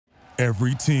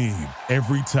Every team,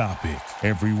 every topic,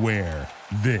 everywhere.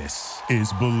 This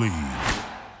is Believe.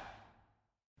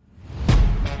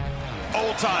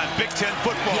 All-time Big Ten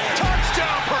football. Yeah.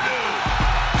 Touchdown, Purdue!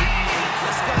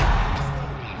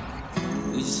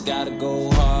 We just gotta go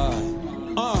hard. He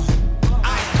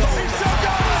still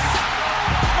got it!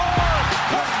 More!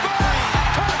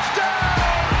 Touchdown!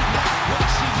 What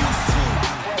she used to.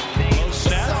 Low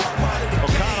snap.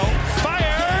 O'Connell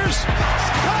fires!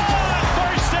 Caught!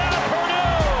 First down,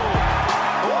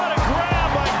 Purdue! What a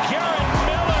grab by Garrett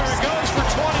Miller. It goes for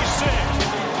 26.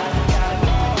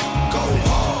 Go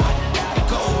hard.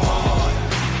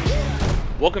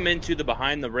 Welcome into the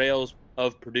Behind the Rails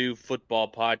of Purdue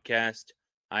Football Podcast.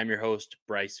 I'm your host,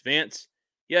 Bryce Vance.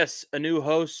 Yes, a new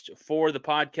host for the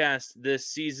podcast this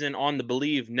season on the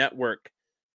Believe Network.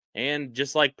 And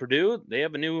just like Purdue, they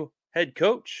have a new head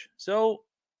coach. So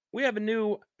we have a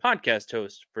new podcast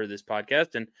host for this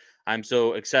podcast. And I'm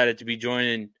so excited to be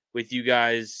joining with you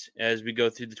guys as we go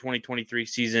through the 2023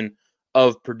 season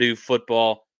of Purdue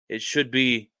football. It should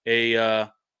be a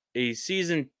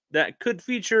season that could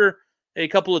feature a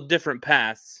couple of different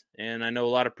paths. And I know a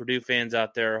lot of Purdue fans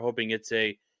out there are hoping it's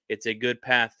a good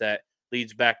path that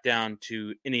leads back down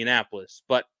to Indianapolis,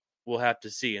 but we'll have to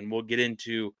see. And we'll get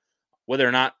into whether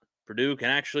or not Purdue can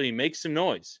actually make some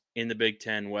noise in the Big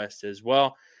Ten West as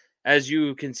well. As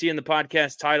you can see in the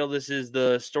podcast title, this is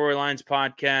the Storylines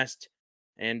podcast.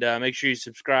 And make sure you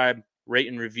subscribe, rate,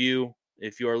 and review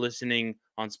if you are listening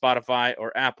on Spotify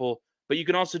or Apple. But you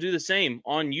can also do the same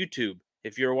on YouTube.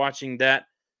 If you're watching that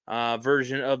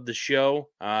version of the show,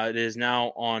 it is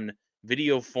now on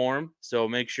video form. So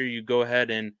make sure you go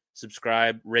ahead and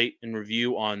subscribe, rate, and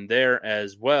review on there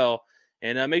as well.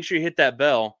 And make sure you hit that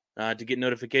bell to get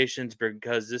notifications,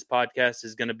 because this podcast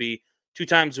is going to be 2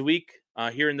 times a week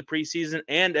here in the preseason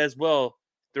and as well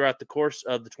throughout the course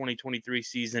of the 2023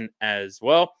 season as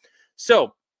well.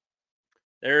 So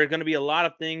there are going to be a lot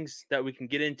of things that we can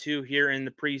get into here in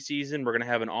the preseason. We're going to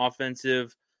have an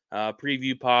offensive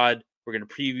preview pod. We're going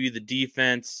to preview the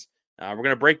defense. We're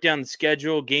going to break down the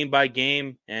schedule game by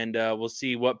game, and we'll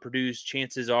see what Purdue's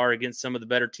chances are against some of the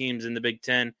better teams in the Big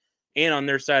Ten and on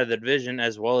their side of the division,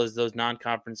 as well as those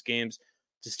non-conference games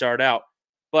to start out.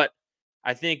 But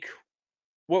I think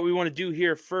what we want to do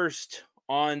here first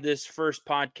on this first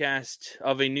podcast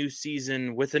of a new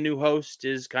season with a new host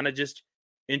is kind of just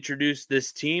introduce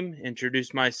this team,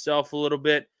 introduce myself a little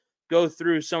bit, go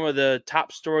through some of the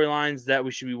top storylines that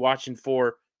we should be watching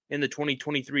for in the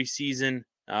 2023 season.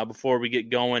 Before we get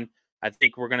going, I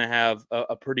think we're going to have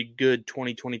a pretty good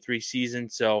 2023 season.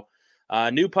 So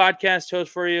new podcast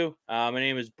host for you. My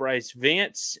name is Bryce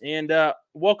Vance, and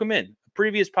welcome in.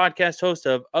 Previous podcast host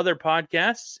of other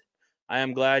podcasts. I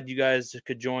am glad you guys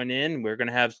could join in. We're going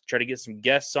to try to get some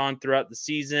guests on throughout the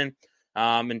season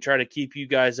and try to keep you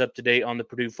guys up to date on the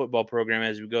Purdue football program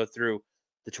as we go through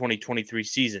the 2023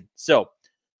 season. So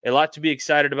a lot to be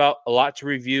excited about, a lot to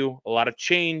review, a lot of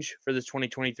change for this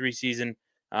 2023 season.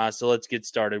 So let's get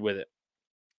started with it.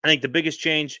 I think the biggest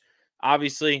change,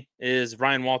 obviously, is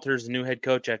Ryan Walters, the new head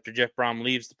coach after Jeff Brom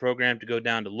leaves the program to go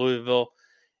down to Louisville.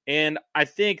 And I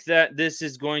think that this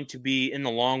is going to be, in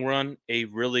the long run, a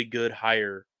really good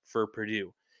hire for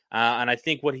Purdue. And I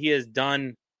think what he has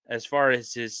done as far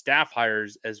as his staff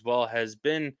hires as well has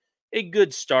been a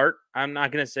good start. I'm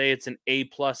not going to say it's an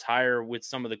A-plus hire with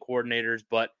some of the coordinators,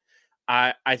 but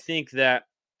I think that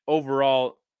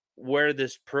overall, where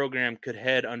this program could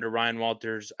head under Ryan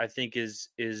Walters, I think is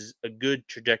a good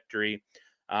trajectory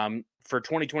for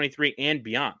 2023 and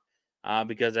beyond.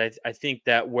 Because I think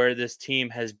that where this team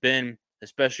has been,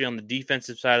 especially on the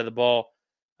defensive side of the ball,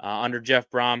 under Jeff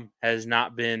Brom, has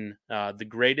not been the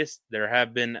greatest. There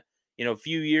have been, a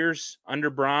few years under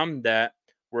Brom that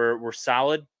were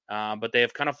solid, but they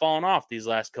have kind of fallen off these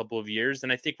last couple of years.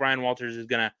 And I think Ryan Walters is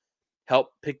going to help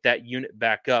pick that unit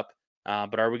back up.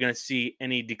 But are we going to see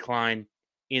any decline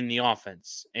in the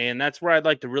offense? And that's where I'd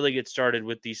like to really get started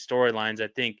with these storylines. I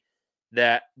think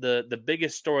that the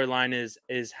biggest storyline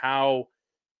is how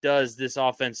does this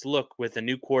offense look with a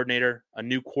new coordinator, a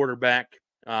new quarterback?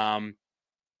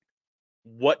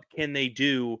 What can they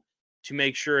do to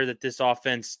make sure that this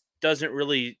offense doesn't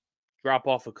really drop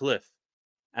off a cliff?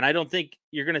 And I don't think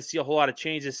you're going to see a whole lot of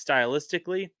changes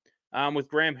stylistically with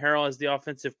Graham Harrell as the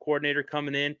offensive coordinator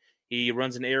coming in. He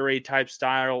runs an air raid type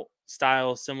style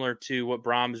similar to what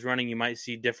Brom is running. You might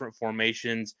see different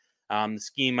formations. The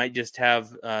scheme might just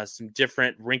have some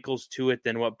different wrinkles to it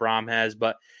than what Brom has.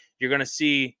 But you're going to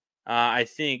see, I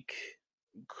think,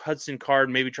 Hudson Card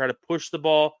maybe try to push the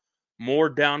ball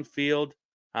more downfield.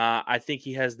 I think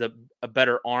he has a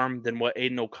better arm than what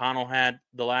Aiden O'Connell had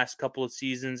the last couple of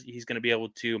seasons. He's going to be able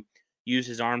to use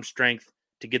his arm strength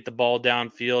to get the ball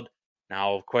downfield.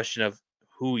 Now, a question of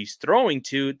who he's throwing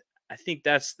to, I think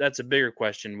that's a bigger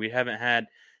question. We haven't had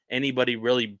anybody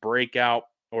really break out,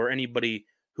 or anybody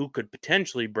who could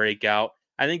potentially break out.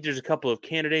 I think there's a couple of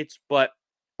candidates, but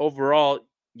overall,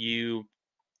 you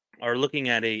are looking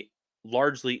at a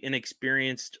largely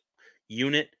inexperienced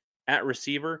unit at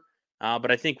receiver.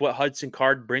 But I think what Hudson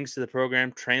Card brings to the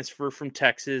program, transfer from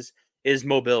Texas, is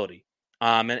mobility.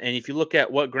 And if you look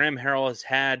at what Graham Harrell has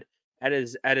had at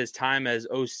his time as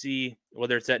OC,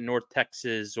 whether it's at North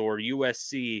Texas or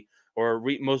USC or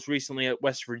most recently at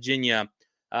West Virginia,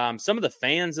 some of the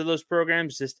fans of those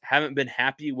programs just haven't been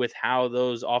happy with how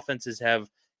those offenses have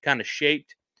kind of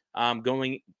shaped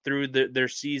going through their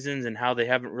seasons, and how they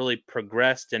haven't really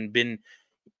progressed and been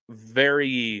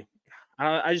very.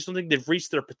 I just don't think they've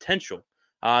reached their potential.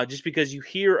 Just because you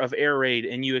hear of air raid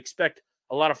and you expect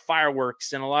a lot of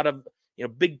fireworks and a lot of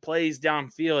big plays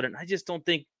downfield, and I just don't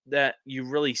think that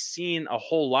you've really seen a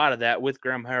whole lot of that with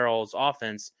Graham Harrell's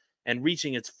offense and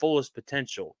reaching its fullest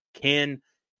potential. Can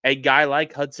a guy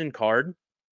like Hudson Card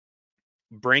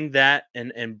bring that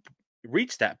and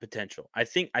reach that potential? I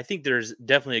think there's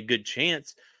definitely a good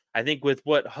chance. I think with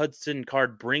what Hudson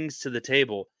Card brings to the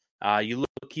table, you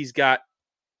look, he's got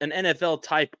an NFL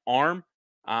type arm.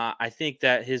 I think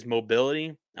that his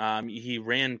mobility, he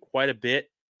ran quite a bit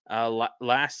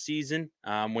last season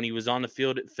when he was on the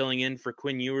field filling in for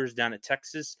Quinn Ewers down at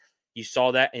Texas. You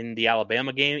saw that in the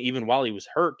Alabama game, even while he was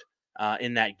hurt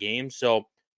in that game. So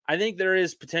I think there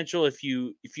is potential if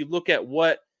you look at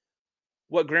what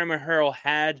Graham Harrell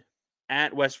had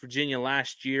at West Virginia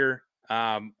last year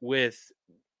with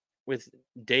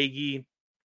Dagey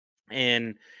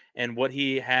and what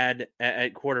he had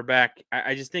at quarterback.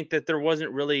 I just think that there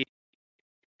wasn't really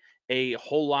a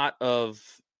whole lot of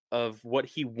what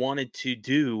he wanted to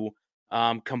do,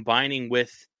 combining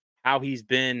with how he's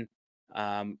been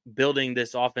building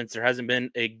this offense. There hasn't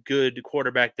been a good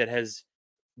quarterback that has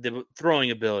the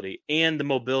throwing ability and the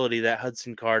mobility that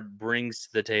Hudson Card brings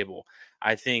to the table.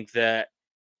 I think that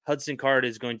Hudson Card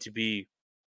is going to be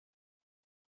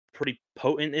pretty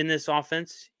potent in this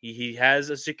offense. He has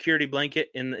a security blanket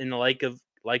in the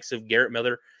likes of Garrett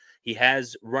Miller. He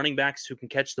has running backs who can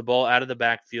catch the ball out of the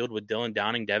backfield with Dylan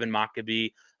Downing, Devin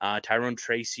Mockabee, Tyrone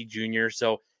Tracy Jr.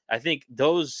 So I think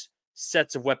those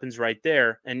sets of weapons right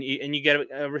there, and you get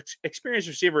an experienced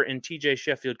receiver in TJ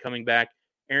Sheffield coming back.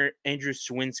 Andrew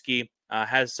Swinski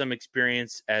has some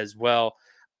experience as well,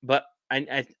 but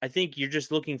I think you're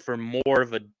just looking for more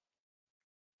of a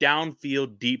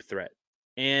downfield deep threat.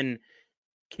 And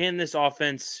can this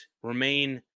offense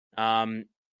remain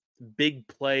big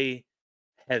play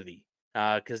heavy?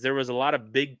 Because there was a lot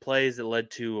of big plays that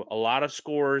led to a lot of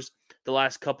scores the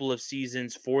last couple of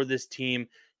seasons for this team.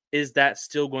 Is that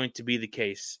still going to be the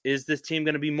case? Is this team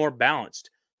going to be more balanced?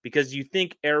 Because you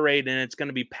think air raid and it's going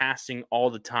to be passing all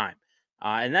the time.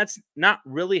 And that's not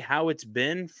really how it's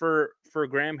been for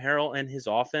Graham Harrell and his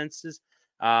offenses.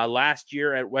 Last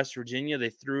year at West Virginia,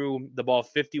 they threw the ball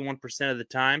 51% of the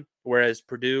time, whereas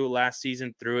Purdue last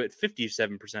season threw it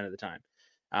 57% of the time.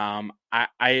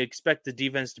 I expect the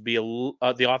defense to be the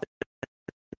offense,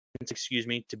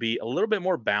 to be a little bit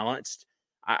more balanced.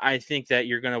 I think that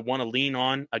you're going to want to lean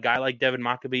on a guy like Devin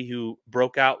Mockabee, who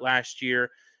broke out last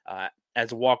year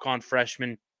as a walk-on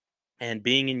freshman, and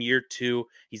being in year 2,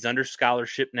 he's under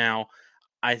scholarship now.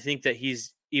 I think that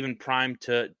he's even primed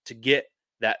to get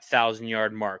that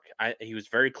 1,000-yard mark. He was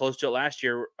very close to it last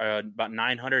year, about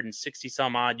 960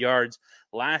 some odd yards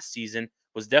last season.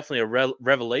 Was definitely a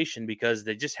revelation because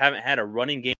they just haven't had a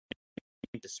running game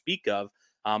to speak of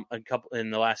in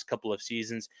the last couple of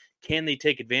seasons. Can they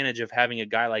take advantage of having a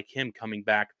guy like him coming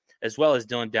back, as well as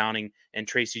Dylan Downing and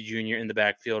Tracy Jr. in the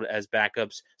backfield as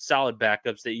backups, solid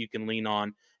backups that you can lean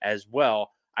on as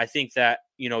well? I think that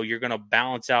you're going to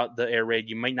balance out the air raid.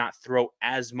 You might not throw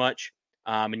as much,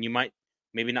 and you might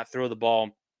maybe not throw the ball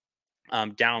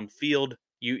downfield.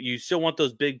 You still want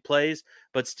those big plays,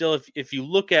 but still, if you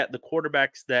look at the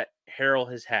quarterbacks that Harrell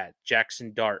has had,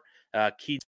 Jackson Dart,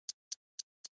 Keith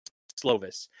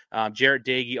Slovis, Jarrett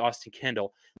Dagey, Austin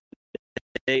Kendall,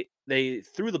 they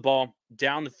threw the ball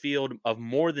down the field of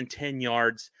more than 10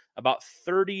 yards about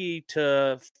 30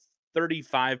 to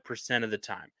 35% of the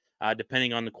time,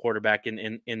 depending on the quarterback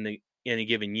in any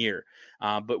given year.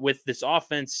 But with this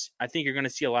offense, I think you're going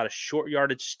to see a lot of short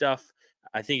yardage stuff.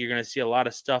 I think you're going to see a lot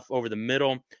of stuff over the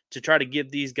middle to try to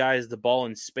give these guys the ball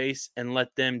in space and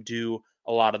let them do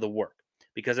a lot of the work.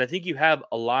 Because I think you have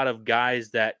a lot of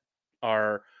guys that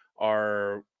are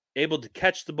able to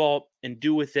catch the ball and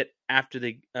do with it after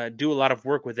they do a lot of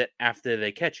work with it after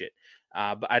they catch it.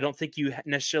 But I don't think you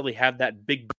necessarily have that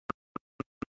big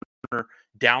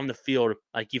down the field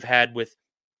like you've had with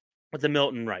a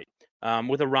Milton Wright,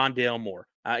 with a Rondale Moore.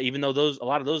 Even though a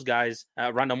lot of those guys,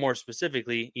 Rondale Moore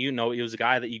specifically, he was a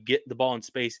guy that you get the ball in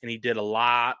space, and he did a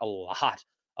lot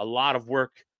of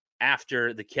work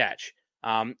after the catch.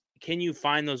 Can you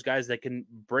find those guys that can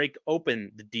break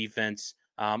open the defense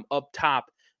up top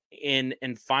and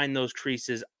find those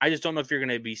creases? I just don't know if you're going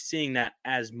to be seeing that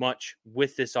as much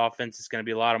with this offense. It's going to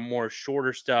be a lot of more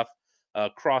shorter stuff,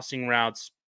 crossing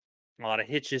routes, a lot of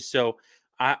hitches. So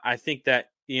I think that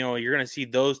you're going to see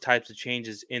those types of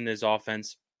changes in this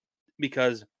offense,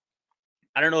 because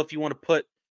I don't know if you want to put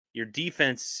your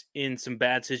defense in some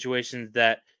bad situations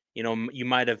that you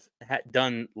might have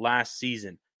done last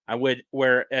season.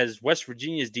 Whereas West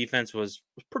Virginia's defense was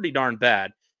pretty darn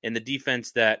bad, and the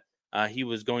defense that he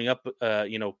was going up,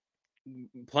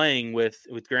 playing with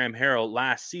Graham Harrell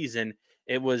last season,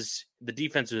 the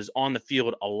defense was on the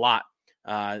field a lot.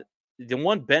 The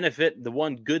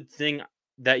one good thing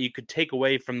that you could take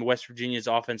away from the West Virginia's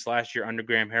offense last year under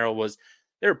Graham Harrell was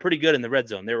they were pretty good in the red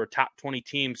zone. They were a top 20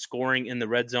 team scoring in the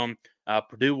red zone.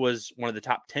 Purdue was one of the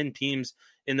top 10 teams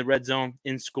in the red zone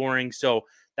in scoring. So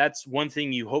that's one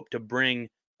thing you hope to bring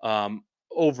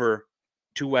over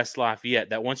to West Lafayette,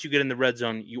 that once you get in the red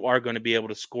zone, you are going to be able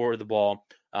to score the ball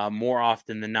more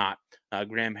often than not.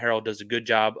 Graham Harrell does a good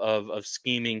job of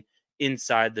scheming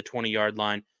inside the 20-yard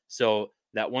line, so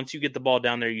that once you get the ball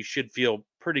down there, you should feel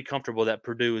pretty comfortable that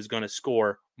Purdue is going to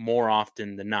score more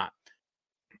often than not.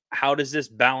 How does this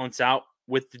balance out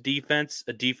with the defense?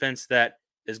 A defense that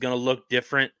is going to look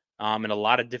different in a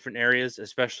lot of different areas,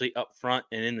 especially up front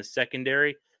and in the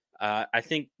secondary. I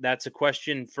think that's a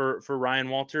question for Ryan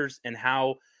Walters, and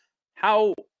how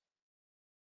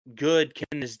good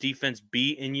can this defense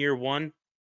be in year one?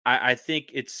 I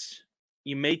think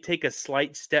you may take a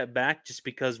slight step back just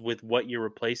because with what you're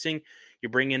replacing, you're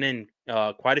bringing in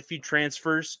quite a few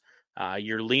transfers.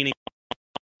 You're leaning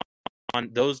on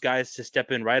those guys to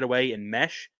step in right away and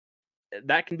mesh.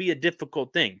 That can be a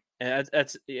difficult thing. As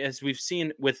we've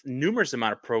seen with numerous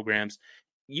amount of programs,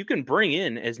 you can bring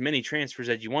in as many transfers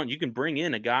as you want. You can bring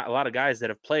in a lot of guys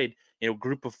that have played,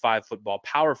 group of 5 football,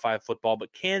 power 5 football,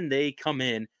 but can they come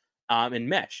in and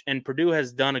mesh? And Purdue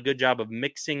has done a good job of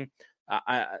mixing,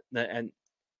 and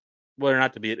whether or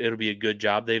not it'll be a good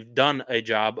job. They've done a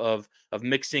job of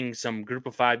mixing some group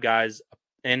of 5 guys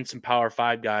and some power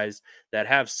 5 guys that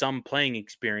have some playing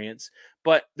experience,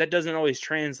 but that doesn't always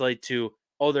translate to,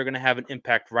 they're going to have an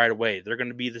impact right away. They're going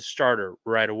to be the starter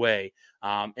right away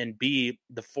and be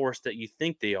the force that you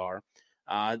think they are.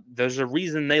 There's a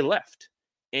reason they left,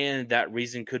 and that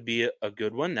reason could be a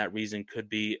good one. That reason could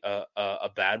be a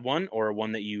bad one, or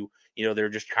one that they're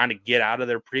just trying to get out of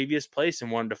their previous place and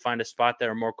wanted to find a spot that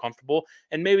are more comfortable,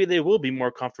 and maybe they will be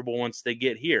more comfortable once they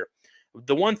get here.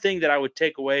 The one thing that I would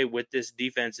take away with this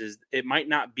defense is it might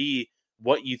not be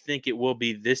what you think it will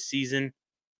be this season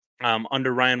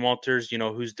under Ryan Walters,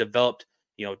 who's developed,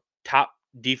 top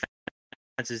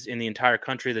defenses in the entire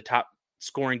country, the top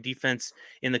scoring defense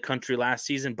in the country last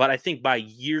season. But I think by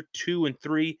year 2 and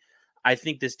 3, I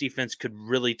think this defense could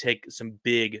really take some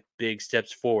big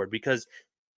steps forward. Because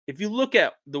if you look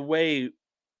at the way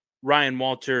Ryan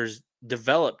Walters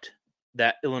developed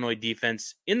that Illinois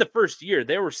defense in the first year,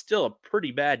 they were still a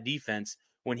pretty bad defense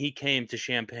when he came to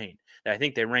Champaign. I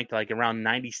think they ranked like around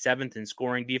 97th in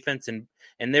scoring defense, and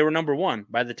they were number 1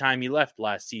 by the time he left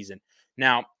last season.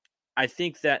 Now, I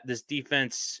think that this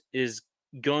defense is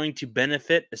going to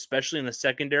benefit, especially in the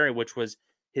secondary, which was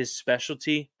his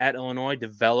specialty at Illinois,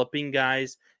 developing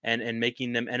guys and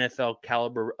making them NFL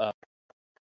caliber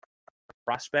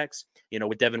prospects,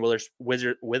 with Devin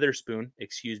Witherspoon,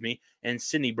 and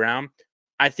Sidney Brown.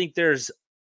 I think there's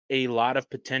a lot of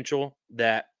potential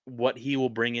that what he will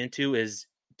bring into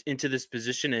this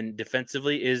position and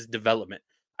defensively is development.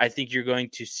 I think you're going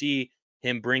to see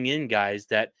him bring in guys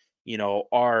that,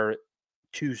 are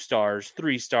 2 stars,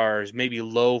 3 stars, maybe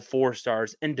low 4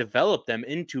 stars, and develop them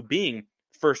into being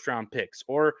first round picks,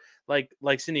 or like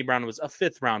Sidney Brown was a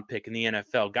 5th round pick in the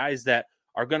NFL, guys that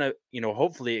are going to,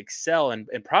 hopefully excel and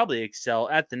probably excel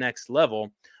at the next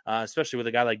level, especially with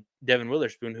a guy like Devin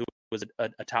Witherspoon, who was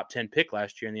a top 10 pick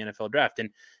last year in the NFL draft. And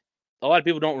a lot of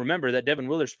people don't remember that Devin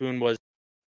Witherspoon was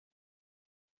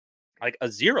like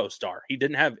a 0 star. He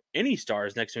didn't have any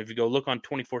stars next to him. If you go look on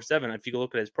 24/7, if you go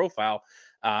look at his profile,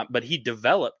 but he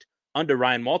developed under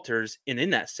Ryan Walters and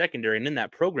in that secondary and in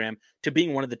that program to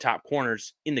being one of the top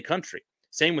corners in the country.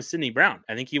 Same with Sidney Brown.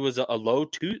 I think he was a low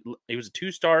 2. He was a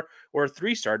 2-star or a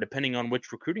 3-star, depending on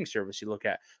which recruiting service you look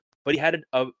at. But he had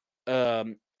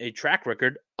a track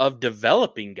record of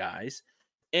developing guys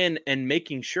and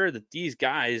making sure that these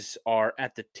guys are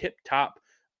at the tip top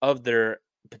of their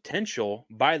potential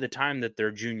by the time that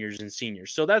they're juniors and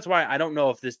seniors. So that's why I don't know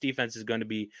if this defense is going to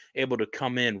be able to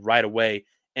come in right away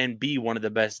and be one of the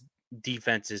best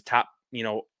defenses, top,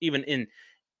 even in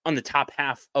on the top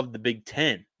half of the Big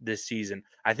Ten this season.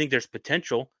 I think there's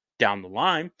potential down the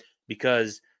line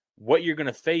because what you're going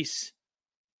to face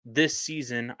this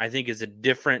season, I think, is a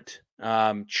different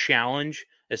challenge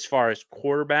as far as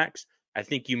quarterbacks. I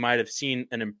think you might have seen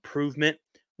an improvement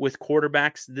with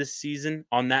quarterbacks this season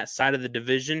on that side of the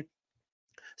division,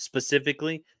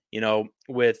 specifically,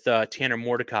 with Tanner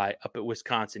Mordecai up at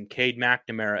Wisconsin, Cade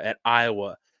McNamara at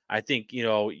Iowa. I think,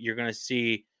 you're going to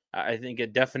see, I think, a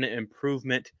definite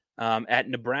improvement at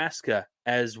Nebraska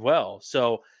as well.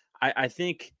 So I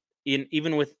think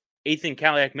even with Ethan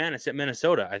Kaliak-Manis at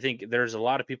Minnesota, I think there's a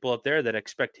lot of people up there that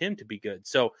expect him to be good.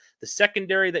 So the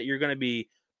secondary that you're going to be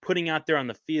putting out there on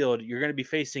the field, you're going to be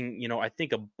facing, I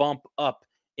think, a bump up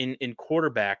in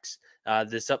quarterbacks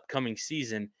this upcoming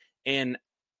season. And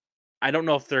I don't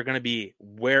know if they're going to be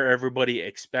where everybody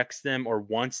expects them or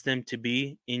wants them to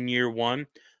be in year one,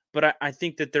 but I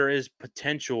think that there is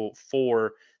potential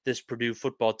for this Purdue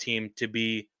football team to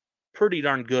be pretty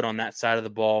darn good on that side of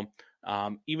the ball.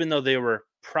 Even though they were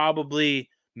probably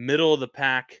middle of the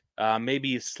pack,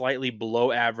 maybe slightly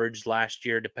below average last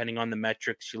year, depending on the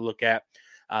metrics you look at.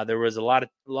 There was a lot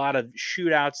of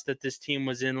shootouts that this team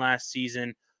was in last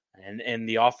season, and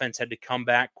the offense had to come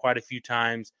back quite a few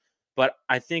times. But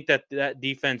I think that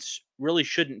defense really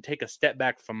shouldn't take a step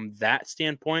back from that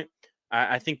standpoint.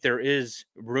 I think there is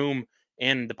room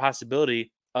and the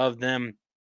possibility of them,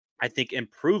 I think,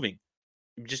 improving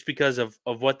just because of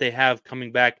what they have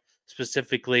coming back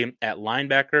specifically at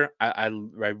linebacker. I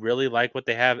really like what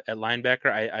they have at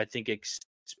linebacker. I think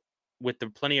with the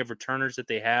plenty of returners that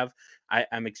they have,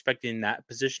 I'm expecting that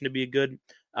position to be good.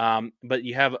 But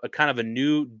you have a kind of a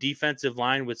new defensive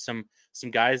line with some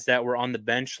guys that were on the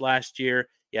bench last year.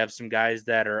 You have some guys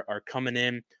that are coming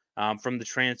in from the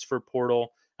transfer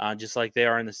portal, just like they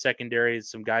are in the secondary.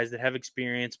 Some guys that have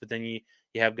experience, but then you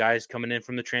have guys coming in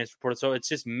from the transfer portal. So it's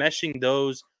just meshing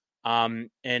those and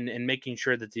making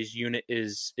sure that this unit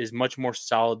is much more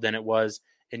solid than it was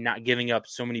and not giving up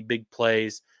so many big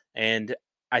plays. And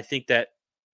I think that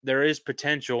there is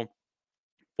potential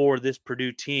for this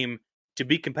Purdue team to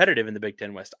be competitive in the Big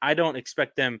Ten West. I don't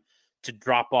expect them to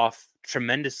drop off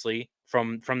tremendously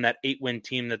from that 8-win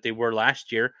team that they were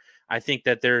last year. I think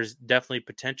that there's definitely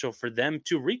potential for them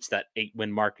to reach that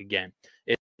 8-win mark again.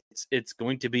 It's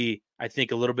going to be, I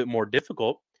think, a little bit more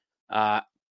difficult.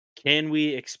 Can we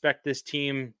expect this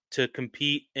team to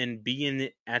compete and be in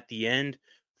it at the end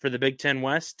for the Big Ten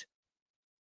West?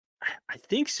 I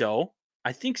think so.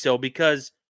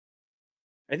 Because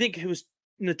I think it was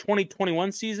in the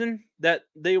 2021 season that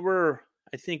they were,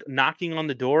 I think, knocking on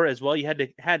the door as well. You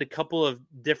had a couple of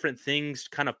different things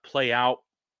kind of play out.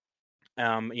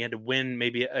 You had to win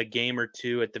maybe a game or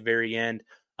two at the very end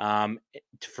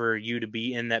for you to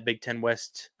be in that Big Ten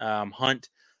West hunt.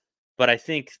 But I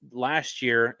think last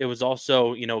year it was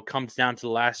also, comes down to the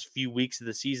last few weeks of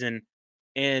the season.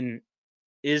 And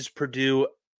is Purdue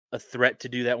a threat to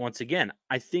do that once again?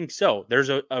 I think so. There's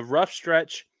a rough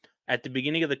stretch at the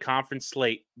beginning of the conference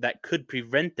slate that could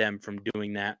prevent them from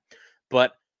doing that.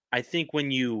 But I think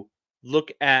when you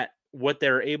look at what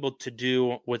they're able to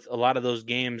do with a lot of those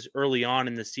games early on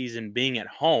in the season being at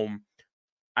home,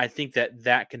 I think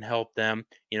that can help them,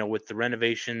 with the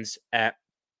renovations at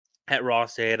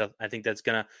Ross-Ade. I think that's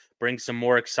going to bring some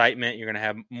more excitement. You're going to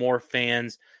have more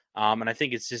fans. And I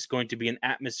think it's just going to be an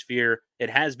atmosphere. It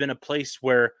has been a place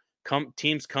where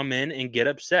teams come in and get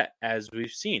upset, as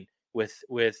we've seen with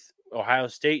Ohio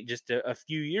State just a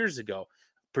few years ago.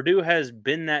 Purdue has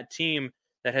been that team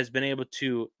that has been able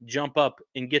to jump up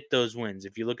and get those wins.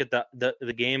 If you look at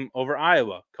the game over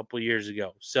Iowa a couple of years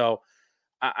ago. So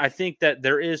I think that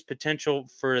there is potential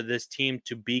for this team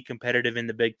to be competitive in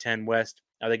the Big Ten West.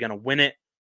 Are they going to win it?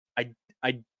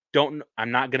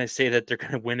 I'm not going to say that they're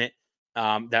going to win it.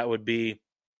 That would be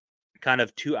kind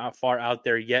of too far out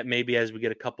there yet. Maybe as we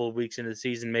get a couple of weeks into the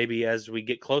season, maybe as we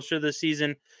get closer to the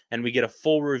season and we get a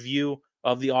full review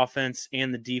of the offense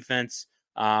and the defense,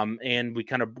 and we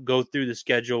kind of go through the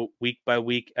schedule week by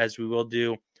week, as we will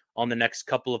do on the next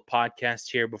couple of podcasts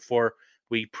here before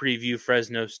we preview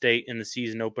Fresno State in the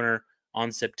season opener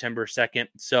on September 2nd.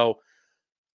 So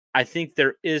I think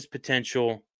there is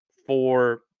potential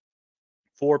for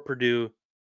Purdue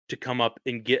to come up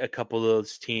and get a couple of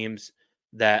those teams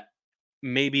that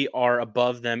maybe are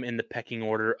above them in the pecking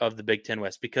order of the Big Ten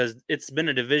West, because it's been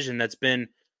a division that's been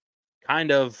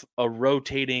kind of a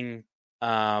rotating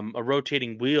a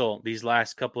rotating wheel these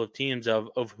last couple of teams of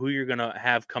who you're going to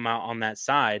have come out on that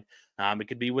side. It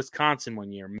could be Wisconsin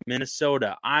one year,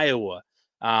 Minnesota, Iowa.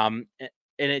 And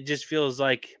it just feels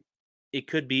like it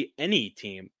could be any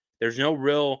team. There's no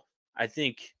real, I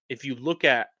think, if you want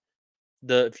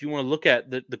to look at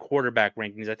the quarterback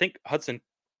rankings, I think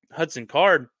Hudson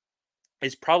Card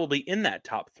is probably in that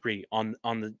top 3 on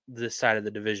this side of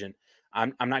the division.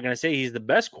 I'm not going to say he's the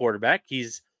best quarterback.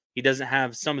 He doesn't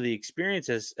have some of the experience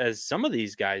as some of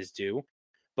these guys do,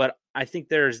 but I think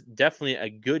there's definitely a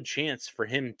good chance for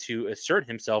him to assert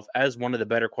himself as one of the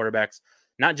better quarterbacks,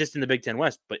 not just in the Big Ten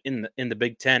West, but in the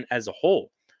Big Ten as a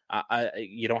whole.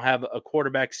 You don't have a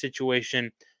quarterback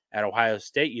situation at Ohio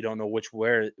State. You don't know which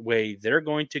way they're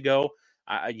going to go.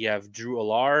 You have Drew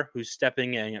Allar, who's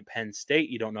stepping in at Penn State.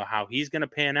 You don't know how he's going to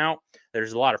pan out.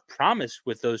 There's a lot of promise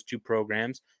with those two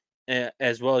programs,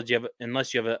 as well as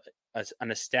unless you have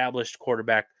an established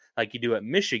quarterback like you do at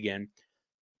Michigan.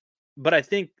 But I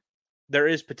think there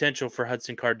is potential for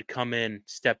Hudson Card to come in,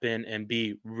 step in, and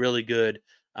be really good,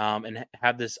 and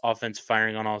have this offense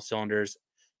firing on all cylinders.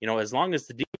 As long as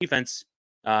the defense,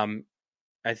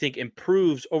 I think,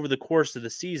 improves over the course of the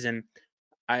season,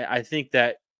 I think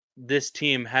that this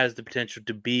team has the potential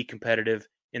to be competitive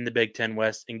in the Big Ten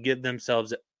West and give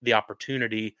themselves the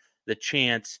opportunity, the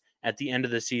chance at the end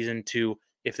of the season to,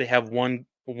 if they have one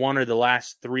or the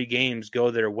last 3 games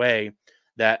go their way,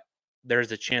 that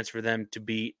there's a chance for them to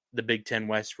be the Big Ten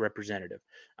West representative.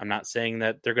 I'm not saying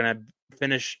that they're going to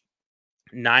finish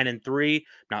 9-3. I'm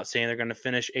not saying they're going to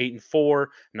finish 8-4. I'm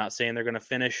not saying they're going to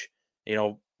finish,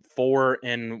 4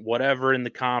 and whatever in the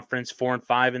conference,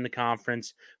 4-5 in the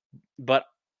conference. But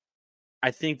I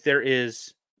think there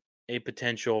is a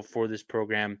potential for this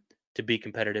program to be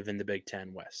competitive in the Big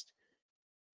Ten West.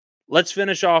 Let's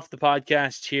finish off the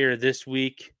podcast here this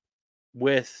week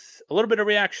with a little bit of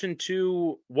reaction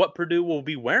to what Purdue will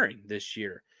be wearing this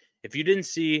year. If you didn't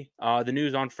see the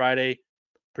news on Friday,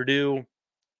 Purdue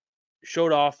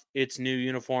showed off its new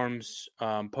uniforms,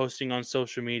 posting on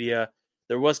social media.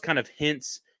 There was kind of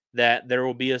hints that there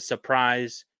will be a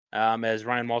surprise, as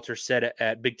Ryan Walters said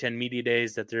at Big Ten Media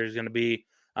Days, that there's going to be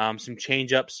some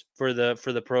change-ups for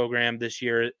the program this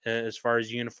year as far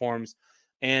as uniforms.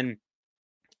 And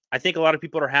I think a lot of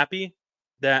people are happy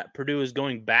that Purdue is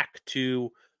going back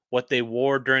to what they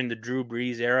wore during the Drew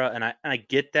Brees era. And I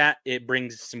get that. It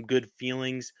brings some good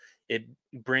feelings. It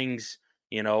brings,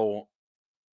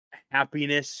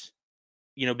 happiness,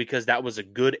 because that was a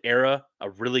good era, a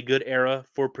really good era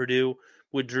for Purdue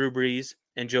with Drew Brees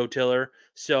and Joe Tiller.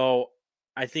 So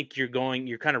I think you're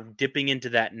kind of dipping into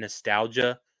that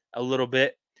nostalgia a little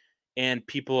bit, and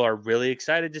people are really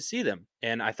excited to see them.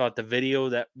 And I thought the video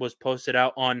that was posted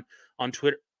out on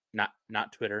Twitter,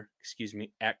 not Twitter, excuse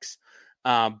me, X.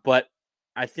 But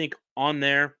I think on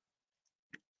there,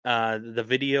 the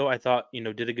video, I thought,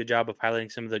 did a good job of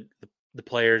highlighting some of the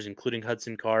players, including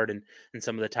Hudson Card and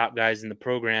some of the top guys in the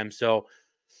program. So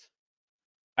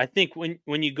I think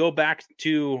when you go back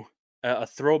to a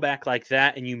throwback like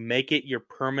that and you make it your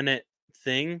permanent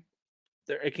thing,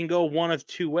 it can go one of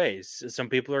two ways. Some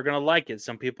people are going to like it.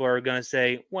 Some people are going to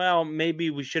say, well, maybe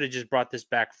we should have just brought this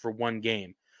back for one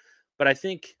game. But I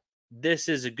think this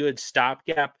is a good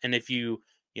stopgap. And if you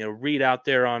read out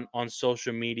there on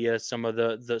social media, some of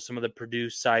the Purdue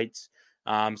sites,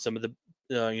 some of the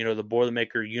the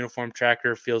Boilermaker uniform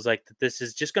tracker feels like that this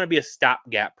is just going to be a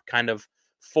stopgap kind of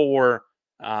for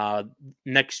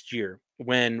next year,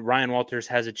 when Ryan Walters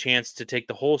has a chance to take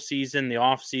the whole season, the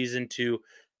off season, to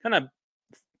kind of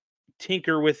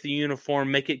tinker with the uniform,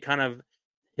 make it kind of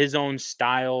his own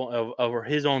style of or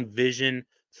his own vision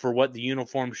for what the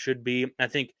uniform should be. I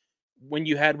think when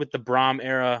you had with the Brom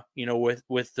era,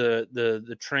 with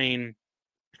the train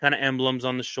kind of emblems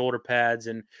on the shoulder pads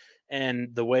and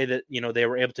the way that, they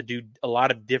were able to do a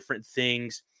lot of different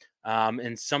things.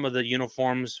 And some of the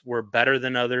uniforms were better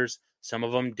than others. Some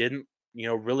of them didn't,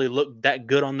 really look that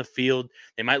good on the field.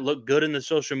 They might look good in the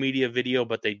social media video,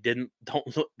 but they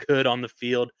don't look good on the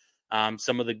field.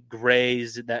 Some of the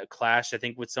grays that clashed, I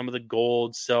think, with some of the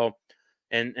golds. So,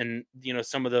 and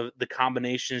some of the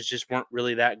combinations just weren't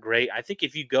really that great. I think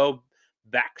if you go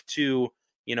back to,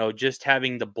 just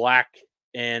having the black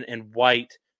and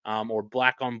white, or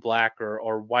black on black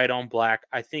or white on black,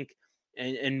 I think,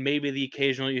 and maybe the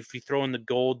occasionally, if you throw in the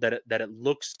gold, that it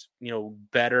looks,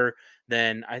 better.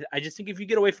 Then I just think if you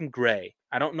get away from gray,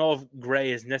 I don't know if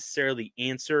gray is necessarily the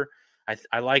answer.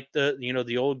 I like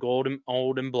the old gold and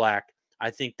old and black. I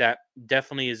think that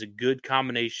definitely is a good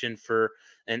combination for,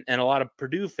 and a lot of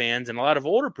Purdue fans and a lot of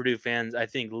older Purdue fans, I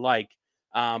think,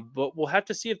 but we'll have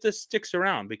to see if this sticks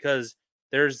around, because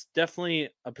there's definitely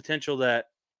a potential that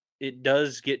it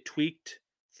does get tweaked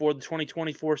for the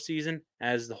 2024 season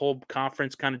as the whole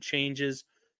conference kind of changes.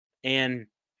 And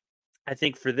I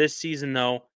think for this season,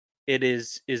 though, it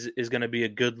is going to be a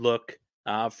good look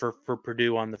for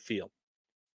Purdue on the field.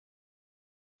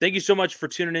 Thank you so much for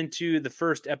tuning into the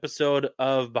first episode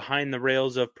of Behind the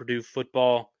Rails of Purdue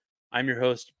Football. I'm your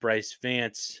host, Bryce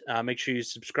Vance. Make sure you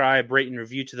subscribe, rate, and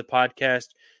review to the podcast.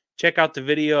 Check out the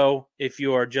video. If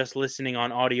you are just listening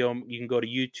on audio, you can go to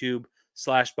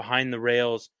YouTube/Behind the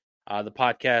Rails. The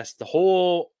podcast, the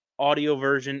whole audio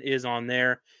version is on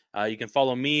there. You can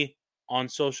follow me on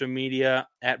social media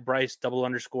at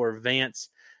Bryce_Vance.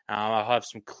 I'll have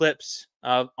some clips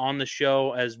on the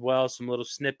show as well, some little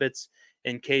snippets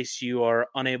in case you are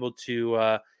unable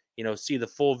to see the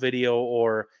full video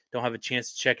or don't have a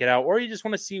chance to check it out, or you just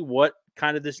want to see what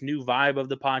kind of this new vibe of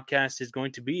the podcast is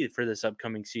going to be for this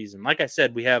upcoming season. Like I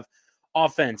said, we have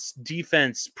offense,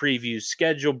 defense previews,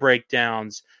 schedule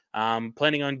breakdowns,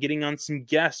 planning on getting on some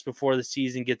guests before the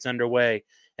season gets underway.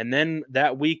 And then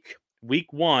that week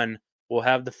 1, we'll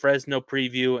have the Fresno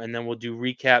preview, and then we'll do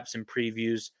recaps and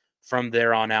previews from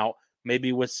there on out,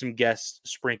 maybe with some guests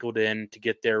sprinkled in to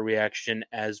get their reaction,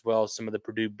 as well as some of the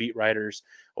Purdue beat writers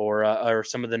or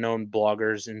some of the known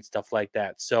bloggers and stuff like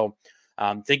that. So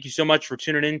thank you so much for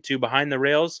tuning in to Behind the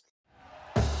Rails.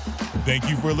 Thank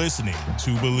you for listening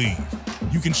to Believe.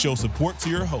 You can show support to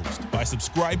your host by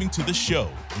subscribing to the show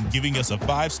and giving us a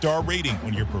 5-star rating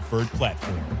on your preferred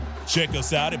platform. Check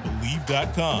us out at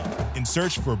Believe.com and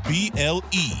search for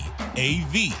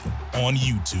BLEAV on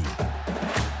YouTube.